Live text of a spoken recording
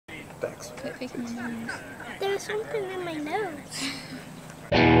Thanks. There's something in my nose.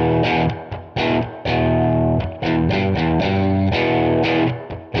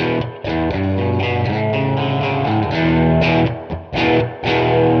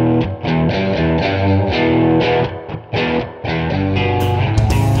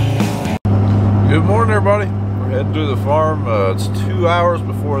 Good morning, everybody. We're heading to the farm. It's 2 hours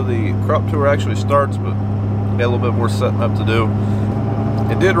before the crop tour actually starts, but got a little bit more setting up to do.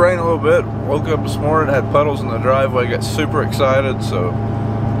 It did rain a little bit. Woke up this morning, had puddles in the driveway, got super excited, so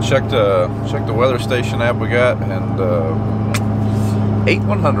checked the weather station app we got, and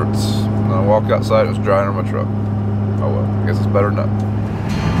 8/100ths. And I walked outside, it was dry under my truck. Oh well, I guess it's better than nothing.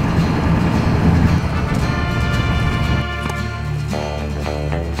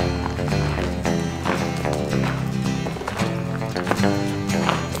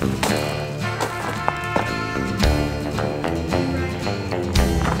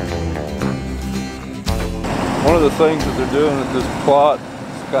 One of the things that they're doing at this plot,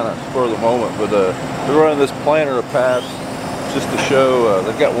 it's kind of spur of the moment, but they're running this planter pass just to show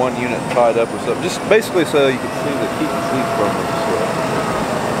they've got one unit tied up or something, just basically so you can see the heat and seed firmers.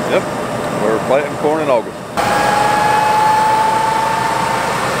 Yep, we're planting corn in August.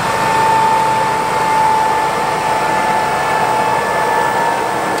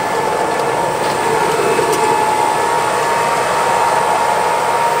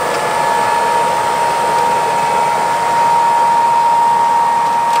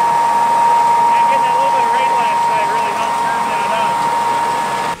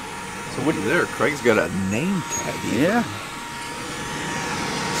 There, Craig's got a name tag. Yeah.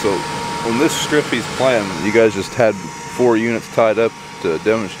 So on this strip he's planting, you guys just had 4 units tied up to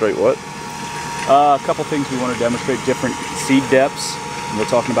demonstrate what? A couple things we want to demonstrate: different seed depths. We're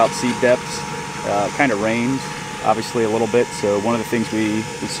talking about seed depths, kind of range, obviously a little bit. So one of the things we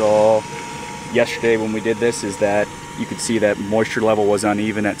saw yesterday when we did this is that you could see that moisture level was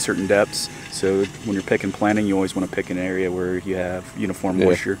uneven at certain depths. So when you're picking planting, you always want to pick an area where you have uniform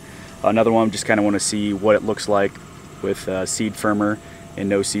moisture. Another one, just kind of want to see what it looks like with seed firmer and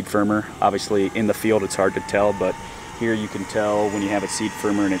no seed firmer. Obviously in the field it's hard to tell, but here you can tell when you have a seed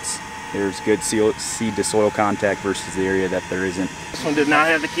firmer and there's good seed to soil contact versus the area that there isn't. This one did not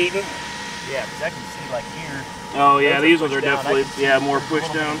have the Keaton? Yeah, because I can see like here. Oh yeah, these ones are definitely more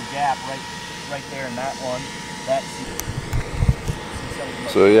pushed down. Gap right there in that one.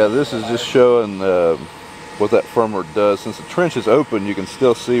 So yeah, this is just showing what that firmer does. Since the trench is open, you can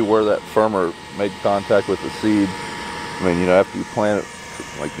still see where that firmer made contact with the seed. I mean, you know, after you plant it,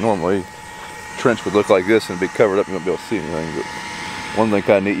 like normally, the trench would look like this and be covered up, you won't be able to see anything. But one thing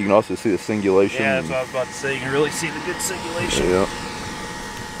kind of neat, you can also see the singulation. Yeah, that's what I was about to say. You can really see the good singulation. Yeah.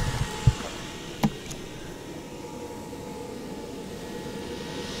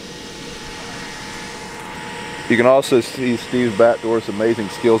 You can also see Steve's back door, some amazing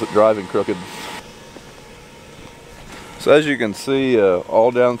skills at driving crooked. So as you can see,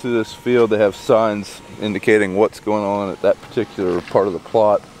 all down through this field they have signs indicating what's going on at that particular part of the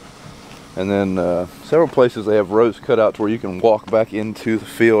plot. And then several places they have roads cut out to where you can walk back into the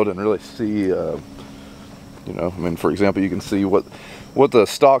field and really see, you know, I mean, for example, you can see what the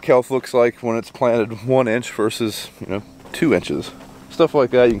stalk health looks like when it's planted 1 inch versus, you know, 2 inches. Stuff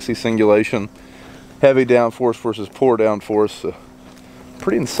like that. You can see singulation, heavy downforce versus poor downforce.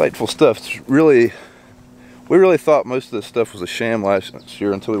 Pretty insightful stuff. It's really... We really thought most of this stuff was a sham last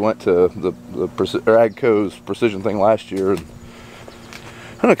year until we went to the AGCO's precision thing last year. And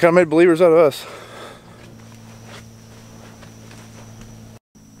I don't know, kind of made believers out of us.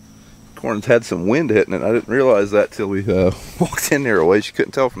 Corn's had some wind hitting it. I didn't realize that till we walked in there a ways. You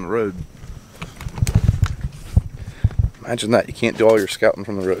couldn't tell from the road. Imagine that. You can't do all your scouting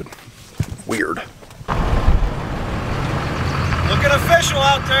from the road. Weird. Looking official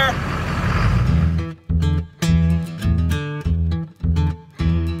out there.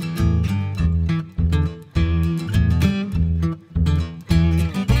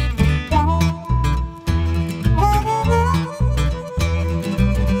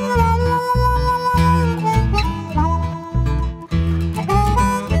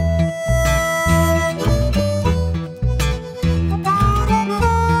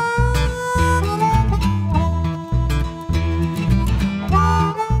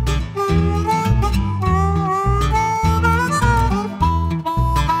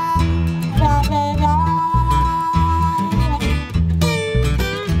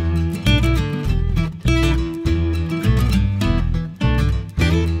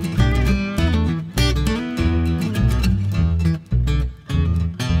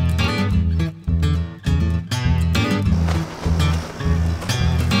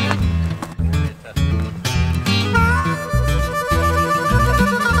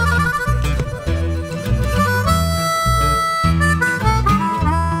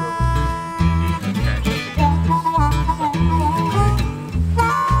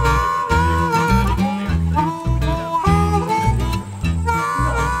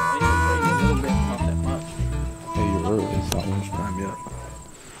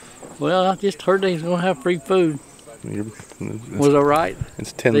 Just heard they was gonna have free food. Was I right?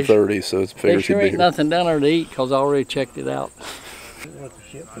 It's 10:30, so it's figured There sure he'd be ain't here. nothing down there to eat because I already checked it out.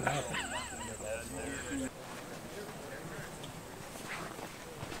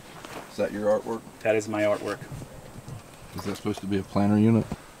 Is that your artwork? That is my artwork. Is that supposed to be a planter unit?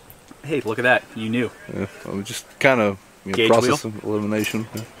 Hey, look at that. You knew. Yeah, I was just kind of Gauge process of elimination.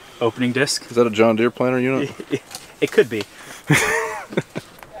 Yeah. Opening disc. Is that a John Deere planter unit? It could be.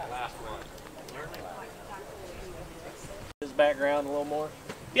 His background a little more.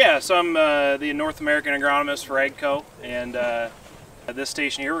 Yeah, so I'm the North American agronomist for AGCO, and at this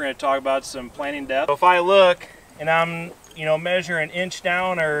station here we're going to talk about some planting depth. So if I look and I'm measure an inch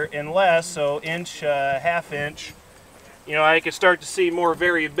down or and less, so inch, half inch, I can start to see more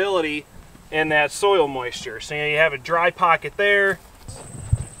variability in that soil moisture. So you have a dry pocket there.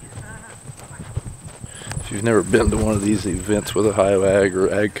 If you've never been to one of these events with Ohio Ag or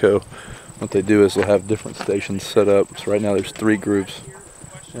AGCO, what they do is they'll have different stations set up. So right now there's 3 groups,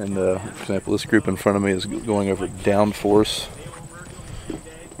 and for example, this group in front of me is going over downforce.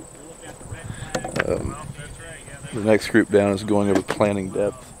 The next group down is going over planting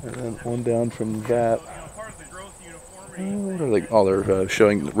depth, and then one down from that. What are they? Oh, they're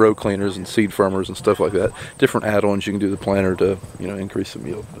showing row cleaners and seed farmers and stuff like that. Different add-ons you can do to the planter to increase some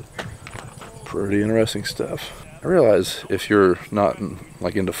yield. Pretty interesting stuff. I realize if you're not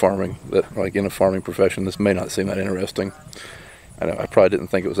into farming, that in a farming profession, this may not seem that interesting. I know I probably didn't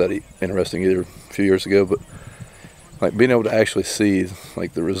think it was that interesting either a few years ago, but being able to actually see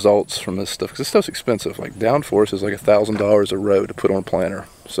the results from this stuff, because this stuff's expensive. Downforce is like $1,000 a row to put on a planter.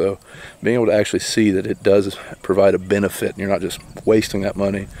 So being able to actually see that it does provide a benefit and you're not just wasting that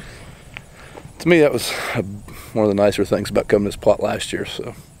money, to me that was one of the nicer things about coming to this plot last year.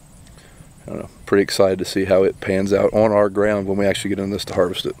 So I don't know, pretty excited to see how it pans out on our ground when we actually get in this to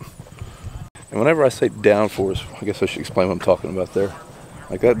harvest it. And whenever I say downforce, I guess I should explain what I'm talking about there.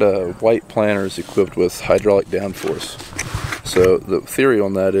 That white planter is equipped with hydraulic downforce. So the theory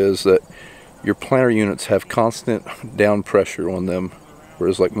on that is that your planter units have constant down pressure on them,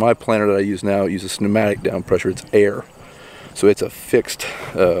 whereas my planter that I use now uses pneumatic down pressure. It's air, so it's a fixed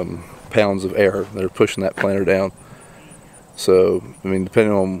pounds of air that are pushing that planter down. So I mean,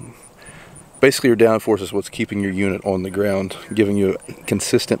 depending on basically your downforce is what's keeping your unit on the ground, giving you a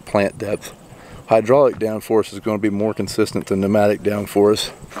consistent plant depth. Hydraulic downforce is going to be more consistent than pneumatic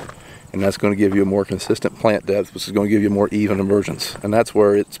downforce, and that's going to give you a more consistent plant depth, which is going to give you more even emergence, and that's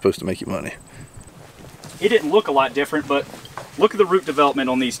where it's supposed to make you money. It didn't look a lot different, but look at the root development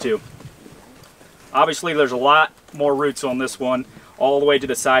on these two. Obviously there's a lot more roots on this one all the way to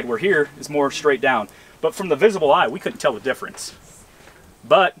the side, where here is more straight down. But from the visible eye, we couldn't tell the difference.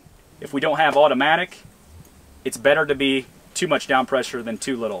 But if we don't have automatic, it's better to be too much down pressure than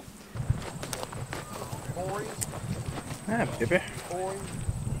too little. Ah, baby.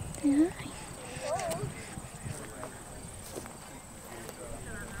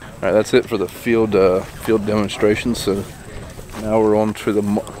 Alright, that's it for the field demonstrations. So now we're on to the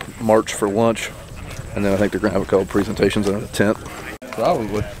march for lunch, and then I think they're going to have a couple presentations under the tent.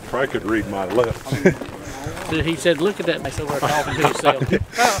 Probably could read my lips. He said, "Look at that." And I said, "We're talking to himself."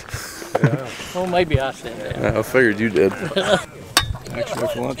 Yeah. Well, maybe I said that. I figured you did. Actually,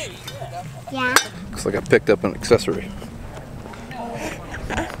 for lunch. Yeah. Looks like I picked up an accessory.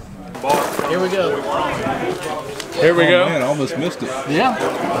 Here we go. Here we go. Man, I almost missed it. Yeah.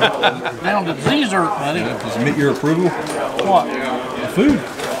 Now the dessert, buddy. Does it meet your approval? What? The food.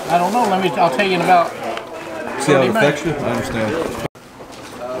 I don't know. I'll tell you in about. See how it affects you? I understand.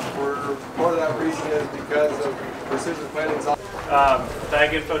 Part of that reason is because of precision planting. Ag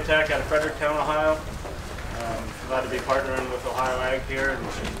Infotech out of Fredericktown, Ohio. Glad to be partnering with Ohio Ag here, and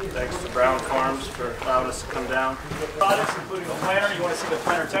thanks to Brown Farms for allowing us to come down. Products, including the planter. You want to see the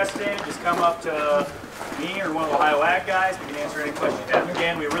planter tested, just come up to me or one of the Ohio Ag guys. We can answer any questions you have.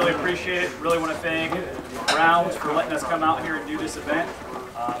 Again, we really appreciate it. Really want to thank Browns for letting us come out here and do this event.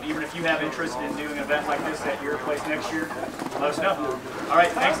 Even if you have interest in doing an event like this at your place next year, let us know. All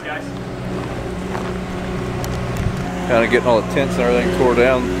right, thanks guys. Kind of getting all the tents and everything tore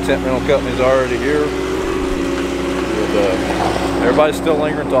down. The tent rental company's already here. But, everybody's still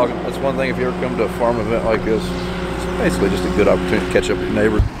lingering talking. That's one thing if you ever come to a farm event like this. It's basically just a good opportunity to catch up with your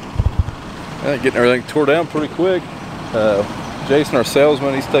neighbor. And getting everything tore down pretty quick. Jason, our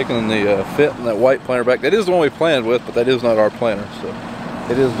salesman, he's taking the fit and that white planter back. That is the one we planned with, but that is not our planter. So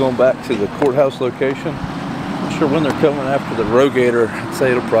it is going back to the courthouse location. Not sure when they're coming after the rogator. I'd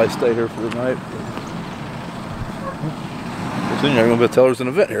say it'll probably stay here for the night. Then you're going to be able to tell there's an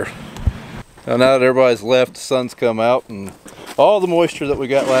event here. Now that everybody's left, the sun's come out, and All the moisture that we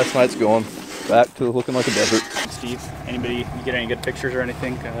got last night's gone. Back to looking like a desert. Steve, anybody, you get any good pictures or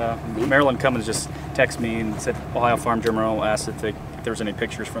anything? Marilyn Cummins just texted me and said Ohio Farm Journal asked if there was any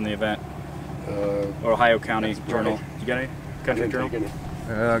pictures from the event. Or Ohio County Journal. You got any? Country Journal?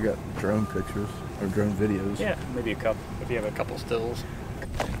 Yeah, I got drone pictures or drone videos. Yeah, maybe a couple, if you have a couple stills.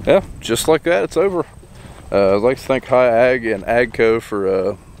 Yeah, just like that, it's over. I'd like to thank High Ag and AGCO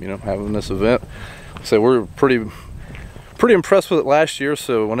for you know, having this event. So we're pretty impressed with it last year,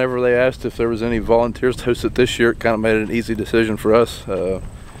 so whenever they asked if there was any volunteers to host it this year, it kind of made it an easy decision for us. So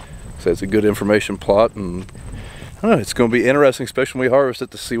it's a good information plot, and I don't know, it's going to be interesting, especially when we harvest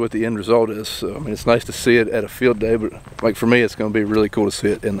it, to see what the end result is. So I mean, it's nice to see it at a field day, but like for me, it's going to be really cool to see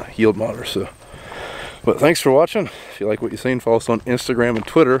it in the yield monitor. So, but thanks for watching. If you like what you've seen, follow us on Instagram and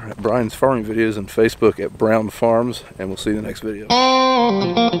Twitter at Brian's Farming Videos, and Facebook at Brown Farms, and we'll see you in the next video.